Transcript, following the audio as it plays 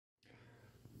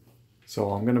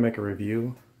So I'm going to make a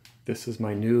review. This is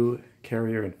my new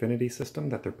Carrier Infinity system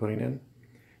that they're putting in.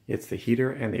 It's the heater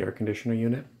and the air conditioner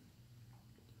unit.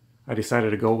 I decided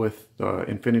to go with the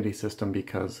Infinity system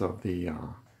because of the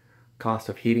cost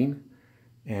of heating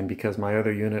and because my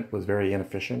other unit was very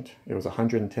inefficient. It was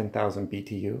 110,000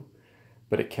 BTU,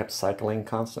 but it kept cycling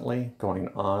constantly, going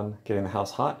on, getting the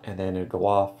house hot, and then it'd go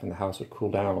off and the house would cool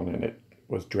down, and it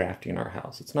was drafting our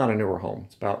house. It's not a newer home.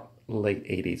 It's about late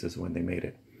 80s is when they made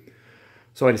it.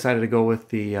 So I decided to go with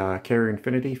the Carrier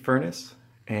Infinity furnace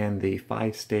and the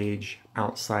 5-stage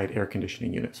outside air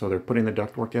conditioning unit. So they're putting the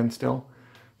ductwork in still.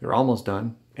 They're almost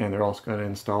done, and they're also going to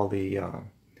install the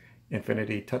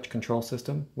Infinity touch control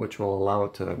system, which will allow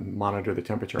it to monitor the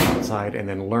temperature outside and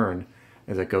then learn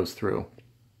as it goes through.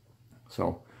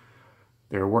 So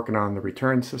they're working on the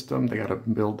return system. They got to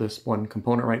build this one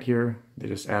component right here. They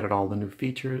just added all the new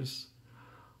features,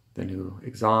 the new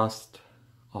exhaust,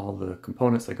 all the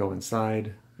components that go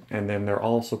inside, and then they're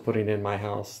also putting in my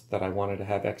house that I wanted to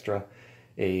have extra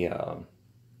a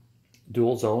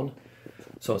dual zone.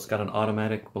 So it's got an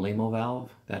automatic Belimo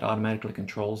valve that automatically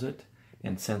controls it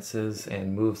and senses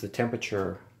and moves the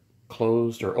temperature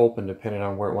closed or open depending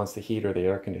on where it wants the heat or the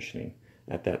air conditioning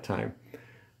at that time.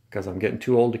 Because I'm getting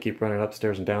too old to keep running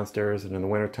upstairs and downstairs, and in the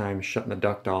wintertime shutting the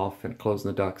duct off and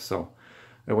closing the ducts. So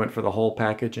I went for the whole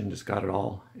package and just got it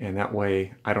all, and that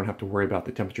way I don't have to worry about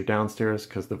the temperature downstairs,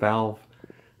 because the valve,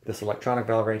 this electronic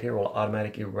valve right here, will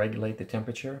automatically regulate the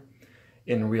temperature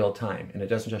in real time, and it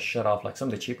doesn't just shut off like some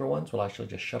of the cheaper ones will actually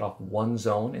just shut off one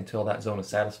zone until that zone is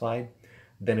satisfied.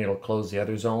 Then it'll close the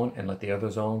other zone and let the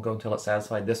other zone go until it's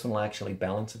satisfied. This one will actually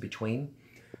balance it between,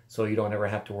 so you don't ever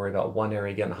have to worry about one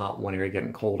area getting hot, one area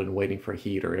getting cold, and waiting for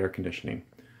heat or air conditioning.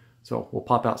 So we'll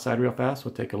pop outside real fast.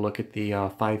 We'll take a look at the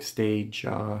 5-stage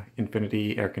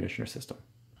Infinity air conditioner system.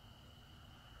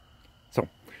 So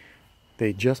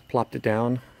they just plopped it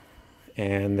down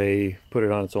and they put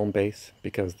it on its own base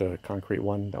because the concrete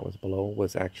one that was below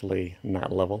was actually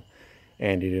not level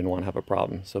and you didn't want to have a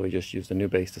problem. So we just used a new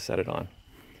base to set it on.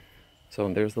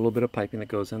 So there's a little bit of piping that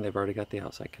goes in. They've already got the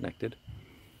outside connected.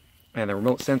 And the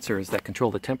remote sensors that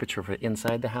control the temperature for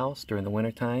inside the house during the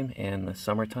wintertime and the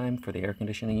summertime for the air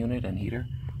conditioning unit and heater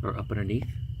are up underneath.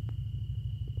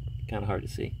 Kind of hard to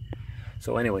see.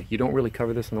 So anyway, you don't really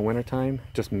cover this in the wintertime,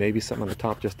 just maybe something on the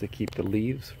top just to keep the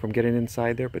leaves from getting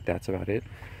inside there, but that's about it.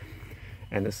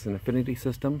 And this is an Infinity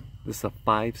system. This is a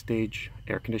 5-stage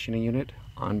air conditioning unit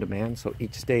on demand, so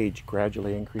each stage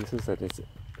gradually increases as it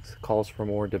calls for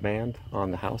more demand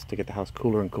on the house to get the house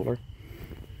cooler and cooler.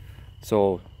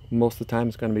 So most of the time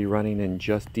it's going to be running in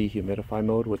just dehumidify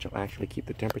mode, which will actually keep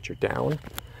the temperature down.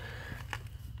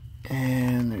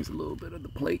 And there's a little bit of the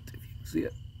plate, if you can see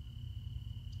it.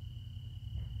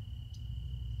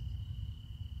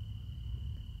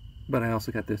 But I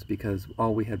also got this because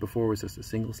all we had before was just a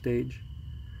single stage,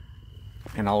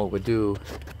 and all it would do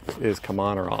is come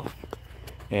on or off.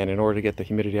 And in order to get the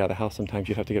humidity out of the house, sometimes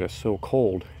you'd have to get it so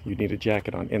cold you'd need a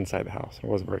jacket on inside the house. It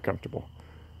wasn't very comfortable.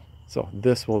 So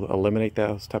this will eliminate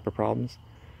those type of problems,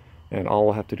 and all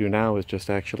we'll have to do now is just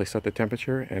actually set the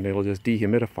temperature, and it'll just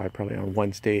dehumidify probably on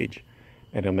one stage,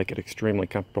 and it'll make it extremely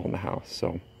comfortable in the house.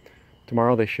 So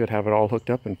tomorrow they should have it all hooked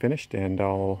up and finished, and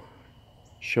I'll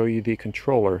show you the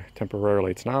controller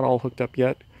temporarily. It's not all hooked up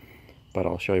yet, but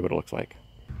I'll show you what it looks like.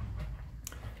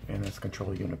 And this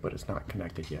control unit, but it's not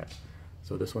connected yet.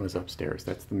 So this one is upstairs.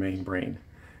 That's the main brain.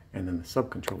 And then the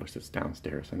subcontroller sits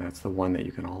downstairs, and that's the one that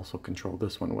you can also control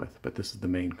this one with. But this is the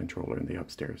main controller in the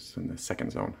upstairs, in the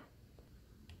second zone.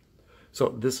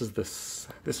 So this is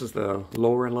the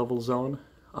lower level zone.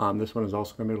 This one is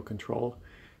also going to be able to control,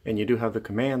 and you do have the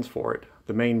commands for it.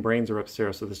 The main brains are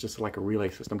upstairs, so it's just like a relay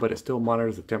system, but it still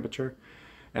monitors the temperature.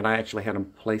 And I actually had them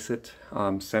place it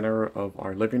center of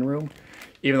our living room,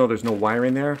 even though there's no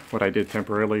wiring there. What I did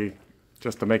temporarily,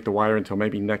 just to make the wire until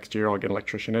maybe next year, I'll get an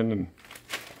electrician in and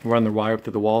run the wire up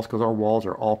to the walls, because our walls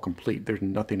are all complete. There's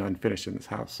nothing unfinished in this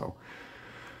house. So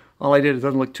all I did, it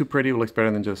doesn't look too pretty. It looks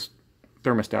better than just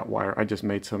thermostat wire. I just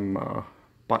made some,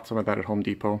 bought some of that at Home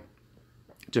Depot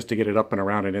just to get it up and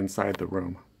around and inside the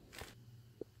room.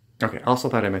 Okay, also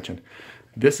thought I mentioned,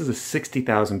 this is a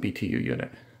 60,000 BTU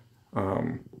unit.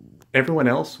 Everyone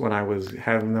else, when I was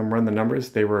having them run the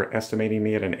numbers, they were estimating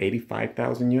me at an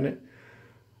 85,000 unit,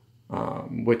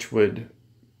 which would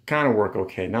kind of work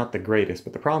okay, not the greatest,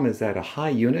 but the problem is that a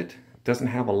high unit doesn't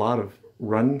have a lot of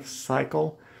run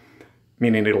cycle,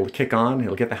 meaning it'll kick on,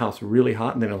 it'll get the house really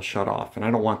hot, and then it'll shut off, and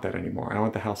I don't want that anymore. I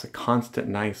want the house a constant,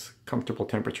 nice, comfortable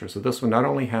temperature. So this one not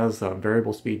only has a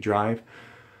variable speed drive,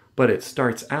 but it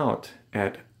starts out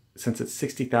at, since it's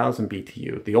 60,000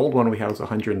 BTU, the old one we had was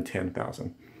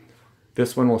 110,000.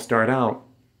 This one will start out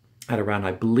at around,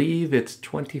 I believe it's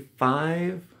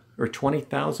 25 or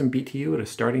 20,000 BTU at a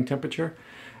starting temperature.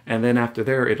 And then after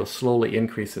there, it'll slowly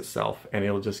increase itself and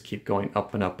it'll just keep going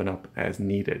up and up and up as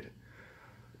needed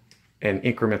in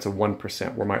increments of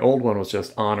 1%, where my old one was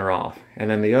just on or off. And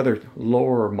then the other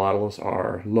lower models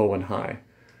are low and high.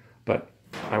 But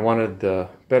I wanted the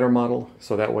better model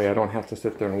so that way I don't have to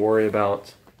sit there and worry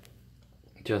about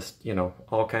just, you know,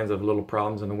 all kinds of little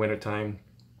problems in the wintertime.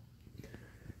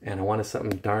 And I wanted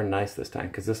something darn nice this time,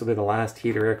 because this will be the last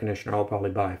heater air conditioner I'll probably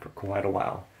buy for quite a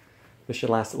while. This should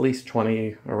last at least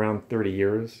 20, around 30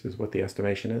 years is what the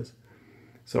estimation is.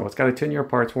 So it's got a 10-year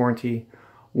parts warranty,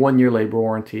 1-year labor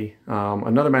warranty.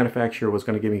 Another manufacturer was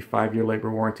going to give me 5-year labor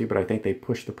warranty, but I think they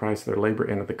pushed the price of their labor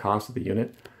into the cost of the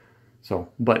unit. So,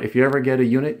 but if you ever get a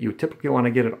unit, you typically want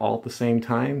to get it all at the same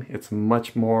time. It's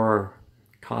much more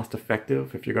cost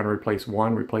effective. If you're going to replace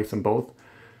one, replace them both,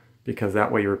 because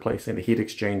that way you're replacing the heat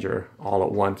exchanger all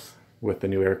at once with the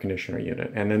new air conditioner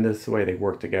unit. And then this way they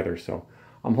work together. So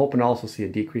I'm hoping to also see a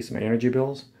decrease in my energy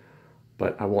bills,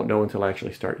 but I won't know until I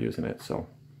actually start using it. So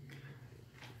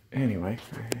anyway,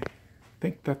 I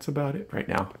think that's about it right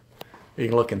now. You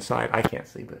can look inside. I can't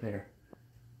see, but there.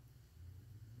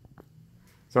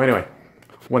 So anyway,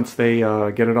 once they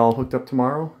get it all hooked up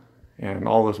tomorrow and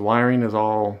all this wiring is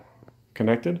all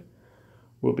connected,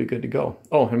 we'll be good to go.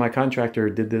 Oh, and my contractor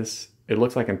did this, it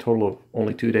looks like in total of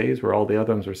only 2 days, where all the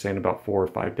other ones were saying about 4 or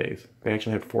 5 days. They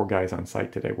actually had 4 guys on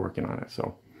site today working on it.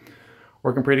 So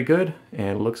working pretty good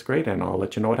and it looks great, and I'll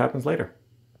let you know what happens later.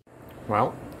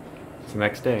 Well, it's the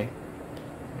next day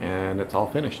and it's all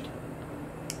finished.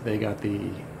 They got the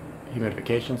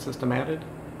humidification system added.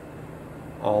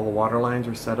 All the water lines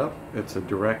are set up. It's a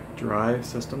direct drive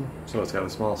system, so it's got a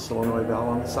small solenoid valve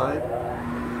on the side.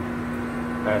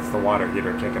 That's the water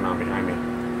heater kicking on behind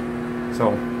me.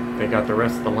 So they got the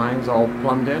rest of the lines all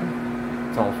plumbed in.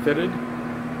 It's all fitted.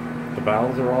 The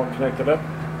valves are all connected up.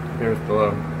 There's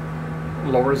the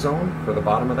lower zone for the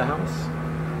bottom of the house.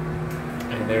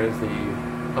 And there's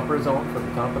the upper zone for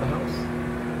the top of the house.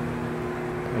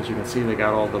 As you can see, they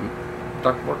got all the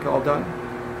ductwork all done.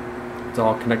 It's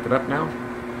all connected up now.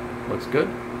 Looks good.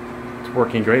 It's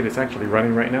working great. It's actually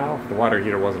running right now. If the water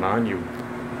heater wasn't on, you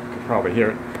could probably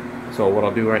hear it. So what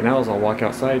I'll do right now is I'll walk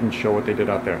outside and show what they did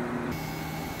out there.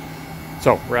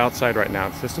 So we're outside right now.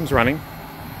 The system's running.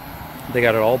 They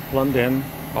got it all plumbed in.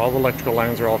 All the electrical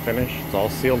lines are all finished. It's all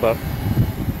sealed up.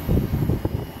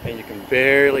 And you can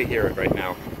barely hear it right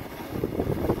now.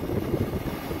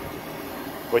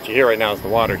 What you hear right now is the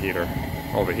water heater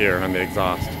over here on the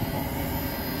exhaust.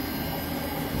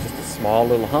 Just a small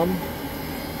little hum.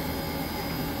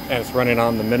 And it's running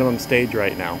on the minimum stage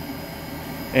right now.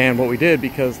 And what we did,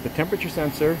 because the temperature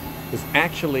sensor is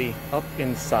actually up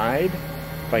inside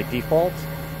by default,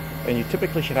 and you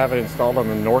typically should have it installed on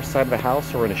the north side of the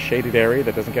house or in a shaded area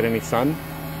that doesn't get any sun.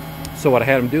 So what I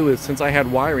had them do is, since I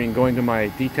had wiring going to my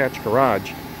detached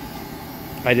garage,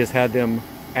 I just had them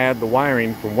add the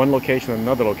wiring from one location to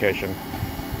another location,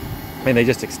 and they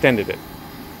just extended it.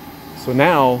 So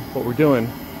now what we're doing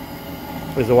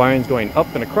is the wiring's going up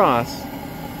and across,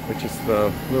 which is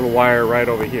the little wire right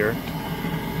over here.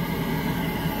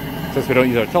 Since we don't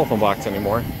use our telephone box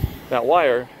anymore, that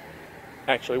wire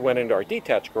actually went into our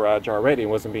detached garage already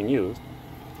and wasn't being used.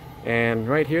 And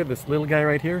right here, this little guy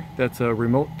right here, that's a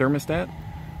remote thermostat.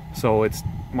 So it's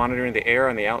monitoring the air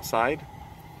on the outside.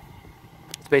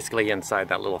 It's basically inside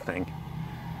that little thing.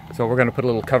 So we're going to put a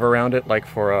little cover around it, like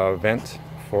for a vent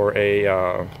for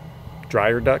a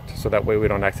dryer duct, so that way we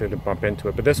don't accidentally bump into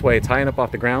it. But this way it's high enough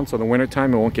off the ground so in the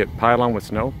wintertime it won't get piled on with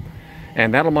snow.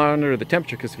 And that'll monitor the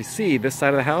temperature, because if you see, this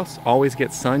side of the house always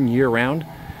gets sun year-round,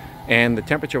 and the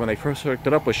temperature when they first hooked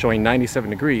it up was showing 97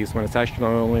 degrees when it's actually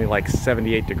only like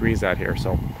 78 degrees out here.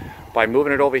 So by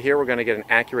moving it over here, we're going to get an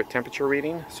accurate temperature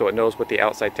reading so it knows what the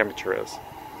outside temperature is.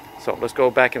 So let's go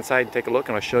back inside and take a look,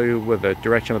 and I'll show you where the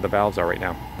direction of the valves are right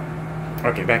now.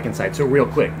 Okay, back inside. So real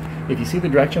quick, if you see the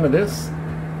direction of this,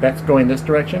 that's going this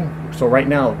direction. So right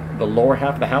now the lower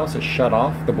half of the house is shut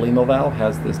off. The Blimo valve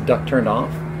has this duct turned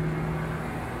off.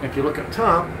 If you look up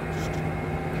top,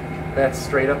 that's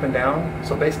straight up and down.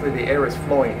 So basically the air is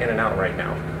flowing in and out right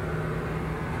now.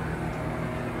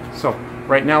 So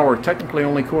right now we're technically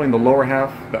only cooling the lower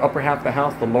half, the upper half of the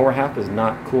house. The lower half is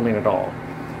not cooling at all.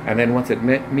 And then once it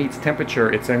meets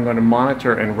temperature, it's then going to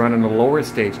monitor and run in the lower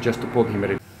stage just to pull the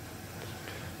humidity.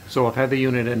 So I've had the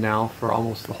unit in now for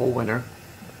almost the whole winter,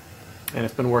 and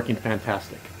it's been working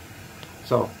fantastic.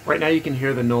 So right now you can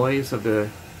hear the noise of the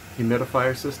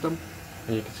humidifier system.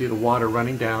 And you can see the water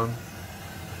running down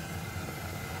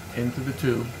into the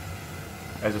tube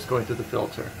as it's going through the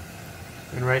filter.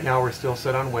 And right now we're still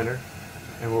set on winter,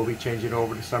 and we'll be changing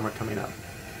over to summer coming up.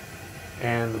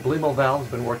 And the Belimo valve's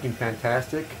been working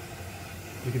fantastic.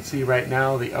 You can see right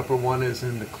now the upper one is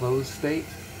in the closed state,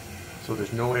 so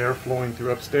there's no air flowing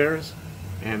through upstairs.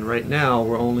 And right now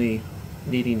we're only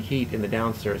needing heat in the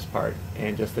downstairs part,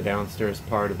 and just the downstairs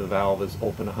part of the valve is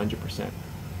open 100%.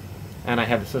 And I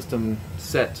have the system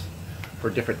set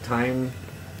for different time,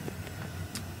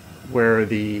 where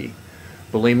the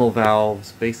Belimo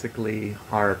valves basically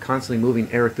are constantly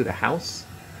moving air through the house.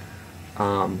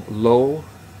 Low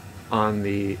on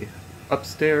the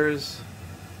upstairs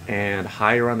and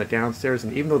higher on the downstairs,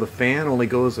 and even though the fan only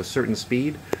goes a certain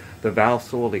speed, the valve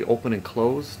slowly open and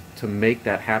close to make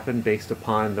that happen based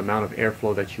upon the amount of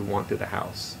airflow that you want through the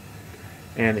house.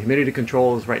 And the humidity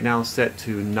control is right now set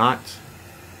to not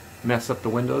mess up the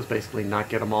windows, basically not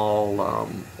get them all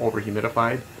over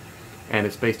humidified, and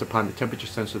it's based upon the temperature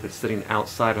sensor that's sitting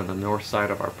outside on the north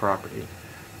side of our property.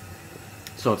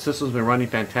 So the system's been running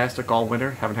fantastic all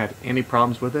winter, haven't had any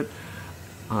problems with it.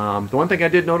 The one thing I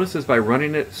did notice is by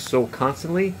running it so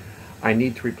constantly, I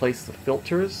need to replace the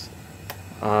filters.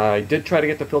 I did try to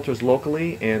get the filters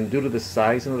locally, and due to the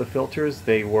size of the filters,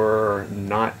 they were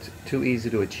not too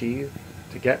easy to achieve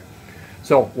to get.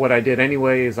 So what I did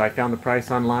anyway is I found the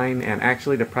price online, and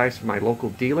actually the price for my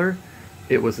local dealer,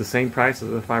 it was the same price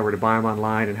as if I were to buy them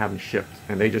online and have them shipped.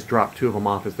 And they just dropped 2 of them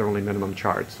off as their only minimum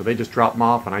charge. So they just drop them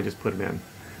off and I just put them in.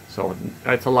 So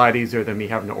it's a lot easier than me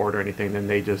having to order anything, then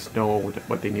they just know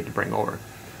what they need to bring over.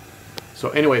 So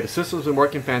anyway, the system's been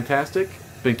working fantastic.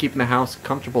 Been keeping the house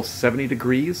comfortable 70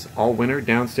 degrees all winter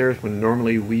downstairs, when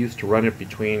normally we used to run it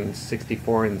between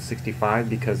 64 and 65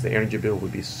 because the energy bill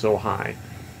would be so high.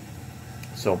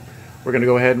 So we're going to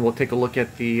go ahead and we'll take a look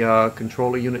at the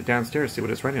controller unit downstairs, see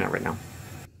what it's running at right now.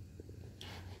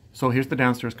 So here's the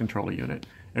downstairs controller unit,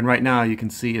 and right now you can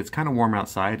see it's kind of warm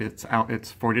outside.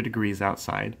 It's 40 degrees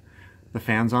outside. The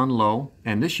fan's on low,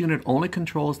 and this unit only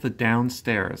controls the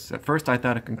downstairs. At first I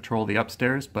thought it controlled the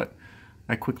upstairs, but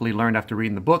I quickly learned after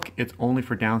reading the book it's only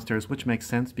for downstairs, which makes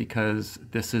sense because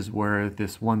this is where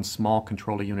this one small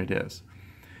controller unit is.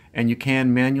 And you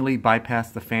can manually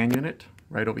bypass the fan unit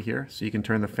right over here, so you can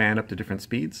turn the fan up to different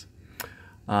speeds.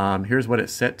 Here's what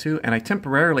it's set to, and I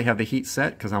temporarily have the heat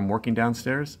set because I'm working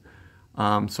downstairs.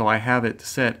 So I have it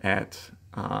set at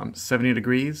 70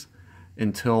 degrees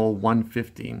until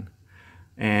 1:15.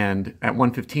 And at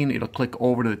 1:15 it'll click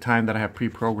over to the time that I have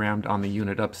pre-programmed on the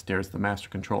unit upstairs, the master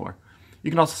controller. You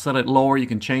can also set it lower, you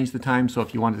can change the time, so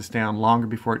if you wanted to stay on longer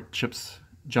before it jumps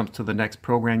to the next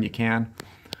program, you can.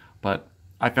 But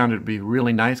I found it to be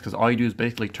really nice because all you do is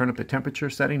basically turn up the temperature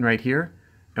setting right here,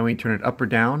 and when you turn it up or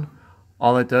down,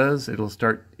 all it does, it'll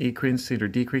start increasing or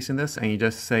decreasing this, and you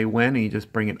just say when, and you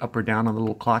just bring it up or down on the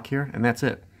little clock here, and that's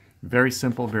it. Very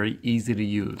simple, very easy to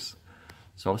use.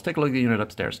 So let's take a look at the unit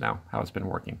upstairs now, how it's been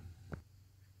working.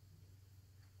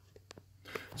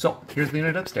 So here's the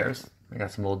unit upstairs. I got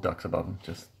some little ducks above them,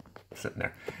 just sitting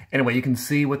there. Anyway, you can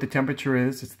see what the temperature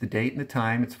is. It's the date and the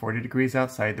time. It's 40 degrees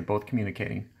outside. They're both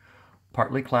communicating.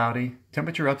 Partly cloudy.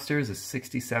 Temperature upstairs is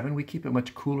 67. We keep it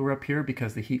much cooler up here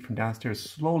because the heat from downstairs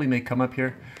slowly may come up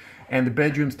here. And the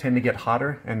bedrooms tend to get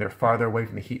hotter, and they're farther away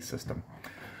from the heat system.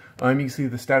 You can see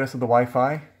the status of the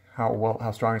Wi-Fi,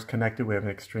 how strong it's connected. We have an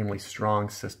extremely strong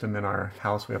system in our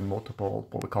house. We have multiple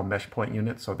what we call mesh point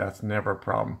units, so that's never a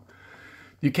problem.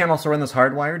 You can also run this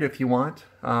hardwired if you want.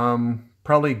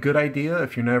 Probably a good idea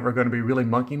if you're never going to be really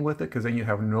monkeying with it, because then you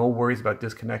have no worries about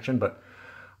disconnection, but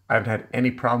I haven't had any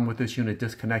problem with this unit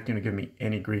disconnecting or giving me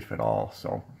any grief at all.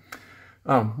 So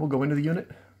we'll go into the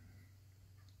unit.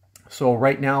 So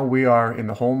right now we are in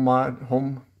the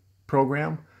home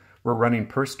program. We're running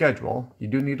per schedule. You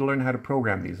do need to learn how to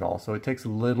program these all, so it takes a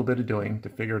little bit of doing to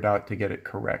figure it out to get it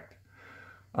correct.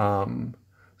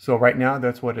 So right now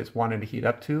that's what it's wanting to heat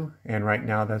up to, and right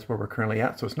now that's where we're currently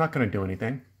at, so it's not going to do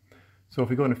anything. So if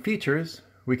we go into features,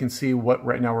 we can see what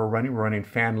right now we're running. We're running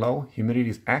fan low. Humidity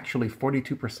is actually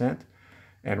 42%,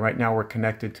 and right now we're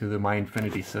connected to the My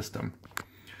Infinity system.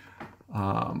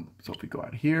 So if we go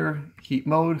out here, heat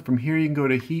mode, from here you can go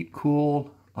to heat,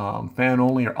 cool, fan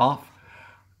only, or off.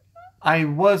 I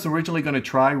was originally going to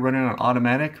try running on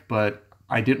automatic, but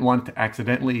I didn't want to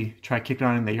accidentally try kicking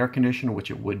on in the air conditioner,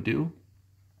 which it would do,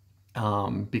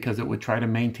 because it would try to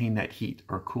maintain that heat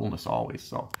or coolness always.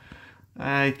 So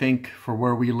I think for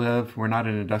where we live, we're not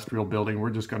an industrial building. We're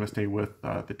just going to stay with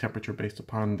the temperature based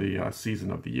upon the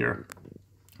season of the year.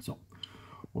 So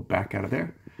we'll back out of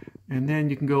there. And then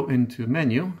you can go into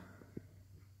menu.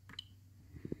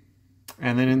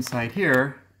 And then inside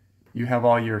here, you have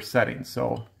all your settings.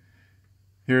 So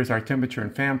here's our temperature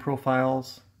and fan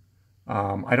profiles.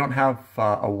 I don't have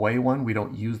a away one. We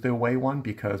don't use the away one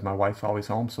because my wife's always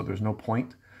home, so there's no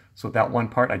point. So that one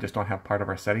part, I just don't have part of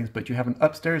our settings, but you have an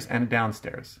upstairs and a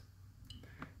downstairs.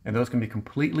 And those can be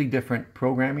completely different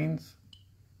programmings.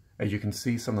 As you can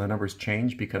see, some of the numbers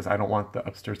change because I don't want the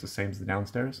upstairs the same as the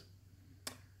downstairs.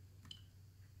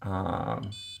 And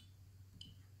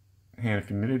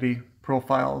humidity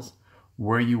profiles,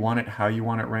 where you want it, how you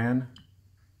want it ran.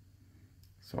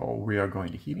 So we are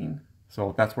going to heating.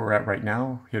 So that's where we're at right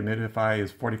now. Humidify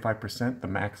is 45%, the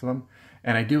maximum.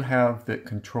 And I do have the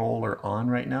controller on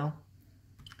right now.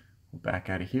 Back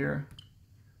out of here,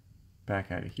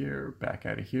 back out of here, back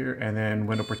out of here, and then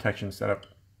window protection setup.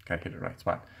 Gotta hit the right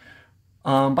spot.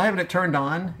 By having it turned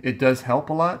on, it does help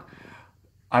a lot.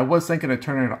 I was thinking of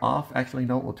turning it off. Actually,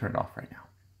 no, we'll turn it off right now.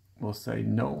 We'll say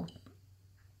no.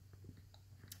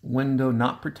 Window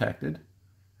not protected,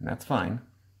 and that's fine.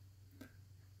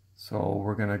 So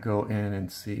we're gonna go in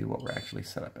and see what we're actually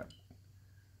set up at.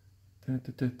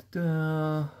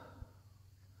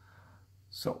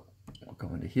 So we'll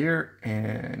go into here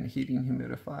and heating,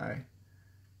 humidify,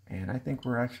 and I think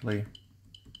we're actually,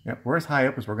 yeah, we're as high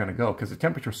up as we're gonna go because the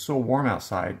temperature's so warm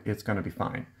outside, it's gonna be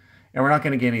fine. And we're not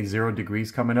gonna get any 0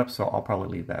 degrees coming up, so I'll probably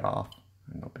leave that off.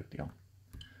 No big deal.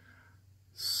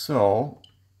 So,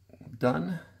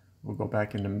 done. We'll go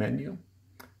back into menu.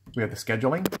 We have the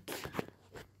scheduling.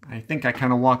 I think I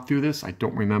kind of walked through this. I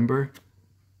don't remember.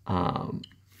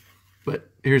 But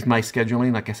here's my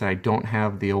scheduling. Like I said, I don't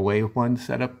have the away one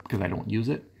set up because I don't use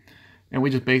it. And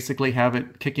we just basically have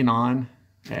it kicking on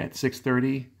at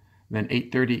 6:30. Then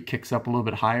 8:30 it kicks up a little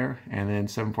bit higher, and then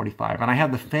 7:45. And I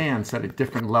have the fan set at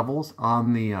different levels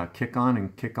on the kick on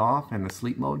and kick off and the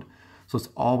sleep mode. So it's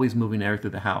always moving air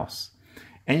through the house.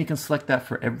 And you can select that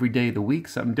for every day of the week,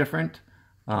 something different.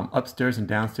 Upstairs and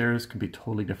downstairs can be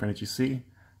totally different, as you see.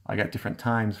 I got different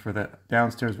times for the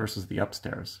downstairs versus the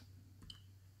upstairs.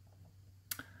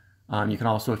 You can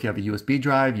also, if you have a USB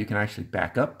drive, you can actually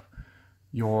back up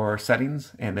your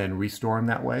settings and then restore them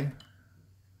that way.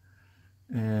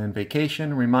 And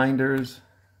vacation reminders,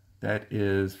 that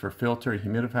is for filter and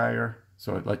humidifier,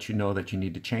 so it lets you know that you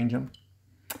need to change them.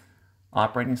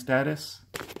 Operating status.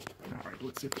 All right,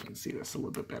 let's see if we can see this a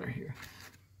little bit better here.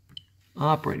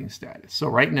 Operating status. So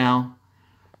right now,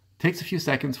 it takes a few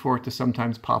seconds for it to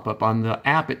sometimes pop up. On the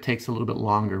app, it takes a little bit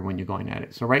longer when you're going at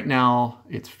it. So right now,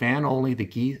 it's fan only.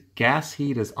 The gas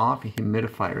heat is off. The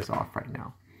humidifier is off right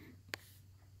now.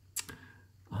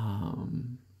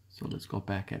 So let's go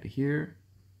back out of here.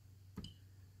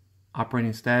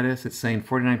 Operating status, it's saying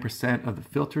 49% of the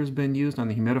filter has been used on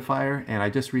the humidifier, and I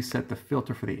just reset the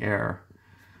filter for the air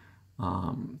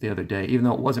the other day. Even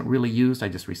though it wasn't really used, I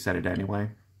just reset it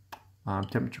anyway.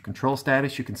 Temperature control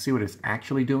status, you can see what it's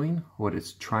actually doing, what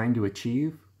it's trying to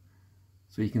achieve.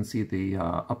 So you can see the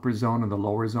upper zone and the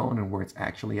lower zone and where it's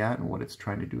actually at and what it's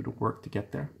trying to do to work to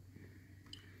get there.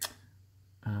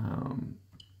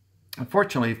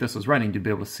 Unfortunately, if this was running, you'd be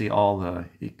able to see all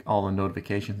the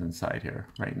notifications inside here.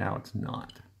 Right now, it's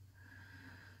not.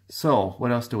 So, what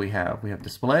else do we have? We have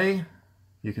display.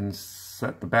 You can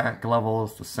set the back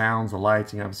levels, the sounds, the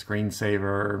lights. You can have a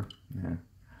screensaver. Yeah.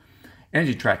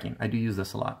 Energy tracking. I do use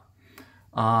this a lot.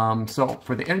 So,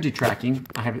 for the energy tracking,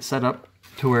 I have it set up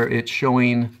to where it's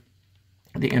showing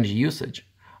the energy usage.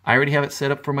 I already have it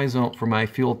set up for my zone, for my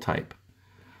fuel type.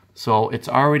 So, it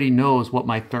already knows what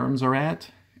my therms are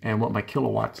at and what my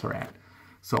kilowatts are at.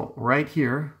 So right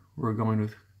here, we're going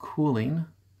with cooling.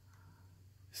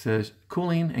 It says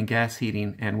cooling and gas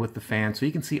heating and with the fan. So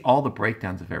you can see all the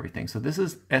breakdowns of everything. So this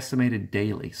is estimated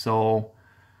daily. So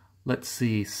let's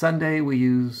see, Sunday we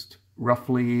used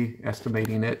roughly,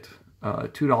 estimating it,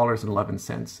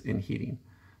 $2.11 in heating.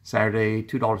 Saturday,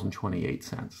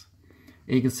 $2.28. And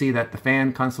you can see that the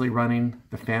fan constantly running,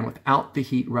 the fan without the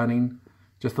heat running,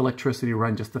 just electricity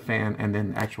run, just the fan, and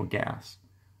then the actual gas.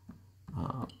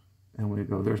 And we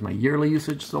go, there's my yearly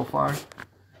usage so far.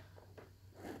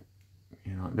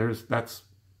 You know, that's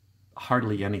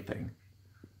hardly anything.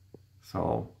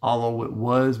 So, although it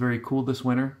was very cool this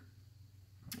winter,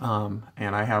 and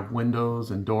I have windows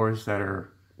and doors that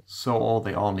are so old,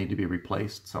 they all need to be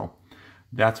replaced. So,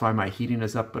 that's why my heating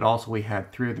is up. But also we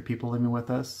had 3 other people living with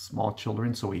us, small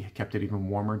children, so we kept it even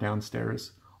warmer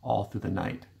downstairs all through the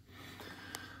night.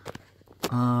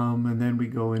 And then we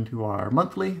go into our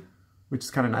monthly, which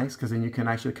is kind of nice because then you can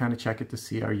actually kind of check it to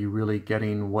see, are you really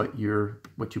getting what you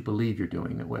believe you're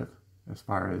doing it with as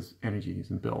far as energies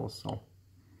and bills. So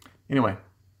anyway,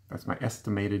 that's my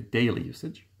estimated daily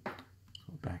usage.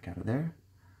 So back out of there.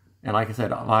 And like I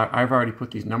said, I've already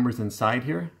put these numbers inside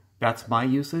here. That's my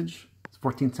usage. It's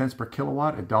 14 cents per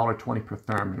kilowatt, $1.20 per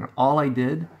therm. And all I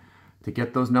did to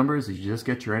get those numbers is you just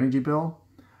get your energy bill,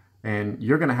 and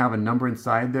you're going to have a number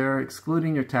inside there,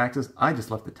 excluding your taxes. I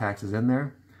just left the taxes in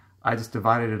there. I just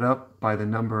divided it up by the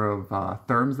number of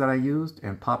therms that I used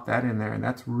and popped that in there, and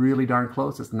that's really darn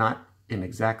close. It's not an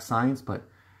exact science, but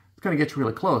it's going to get you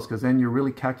really close, because then you're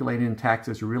really calculating in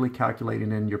taxes, you're really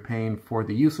calculating in, you're paying for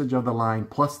the usage of the line,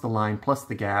 plus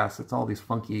the gas. It's all these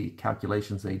funky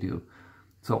calculations they do.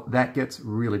 So that gets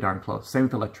really darn close. Same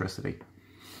with electricity.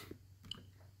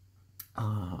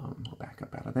 We'll back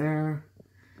up out of there.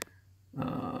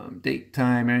 Date,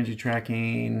 time, energy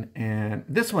tracking, and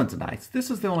this one's nice.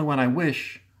 This is the only one I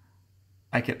wish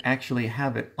I could actually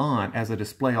have it on as a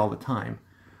display all the time.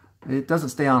 It doesn't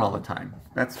stay on all the time.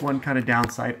 That's one kind of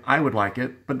downside. I would like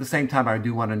it, but at the same time, I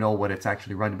do want to know what it's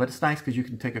actually running. But it's nice because you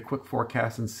can take a quick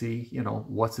forecast and see, you know,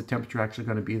 what's the temperature actually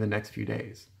going to be the next few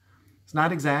days. It's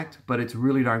not exact, but it's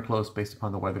really darn close based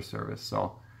upon the weather service.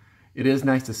 So it is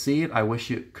nice to see it. I wish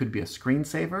it could be a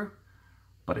screensaver,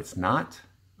 but it's not.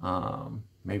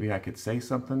 Maybe I could say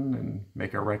something and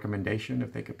make a recommendation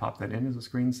if they could pop that in as a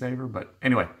screensaver. But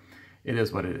anyway, it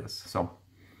is what it is. So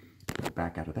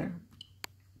back out of there.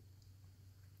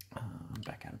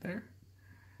 Back out of there.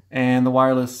 And the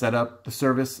wireless setup, the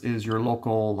service is your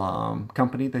local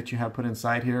company that you have put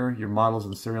inside here. Your models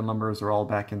and serial numbers are all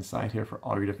back inside here for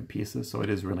all your different pieces, so it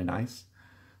is really nice.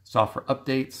 Software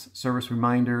updates, service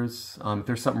reminders. If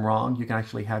there's something wrong, you can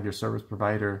actually have your service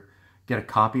provider get a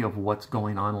copy of what's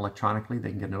going on electronically.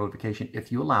 They can get a notification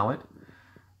if you allow it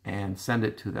and send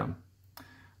it to them.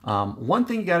 One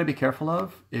thing you got to be careful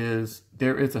of is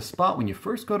there is a spot when you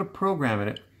first go to program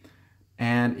it,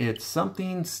 and it's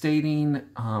something stating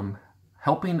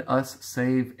helping us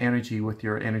save energy with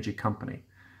your energy company.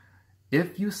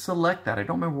 If you select that, I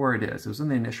don't remember where it is, it was in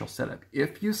the initial setup.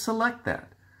 If you select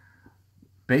that,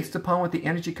 based upon what the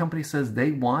energy company says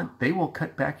they want, they will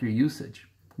cut back your usage,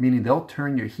 meaning they'll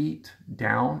turn your heat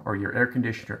down or your air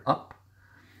conditioner up,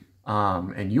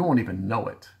 and you won't even know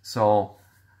it. So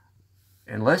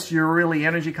unless you're really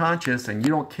energy conscious and you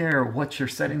don't care what your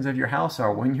settings of your house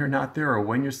are when you're not there or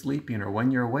when you're sleeping or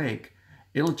when you're awake,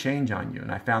 it'll change on you.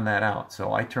 And I found that out.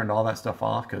 So I turned all that stuff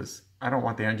off because I don't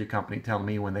want the energy company telling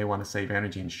me when they want to save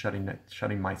energy and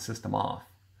shutting my system off.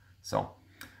 So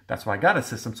that's why I got a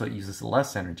system, so it uses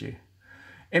less energy.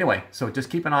 Anyway, so just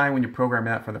keep an eye when you program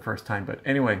that for the first time. But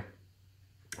anyway,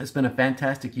 it's been a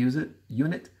fantastic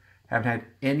unit. Haven't had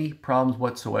any problems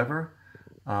whatsoever.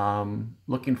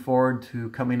 Looking forward to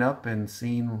coming up and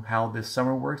seeing how this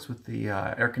summer works with the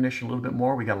air conditioner a little bit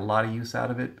more. We got a lot of use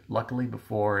out of it, luckily,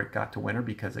 before it got to winter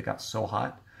because it got so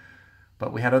hot.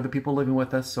 But we had other people living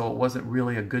with us, so it wasn't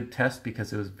really a good test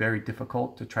because it was very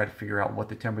difficult to try to figure out what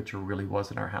the temperature really was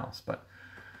in our house. But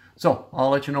so I'll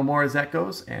let you know more as that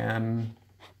goes, and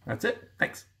that's it.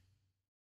 Thanks.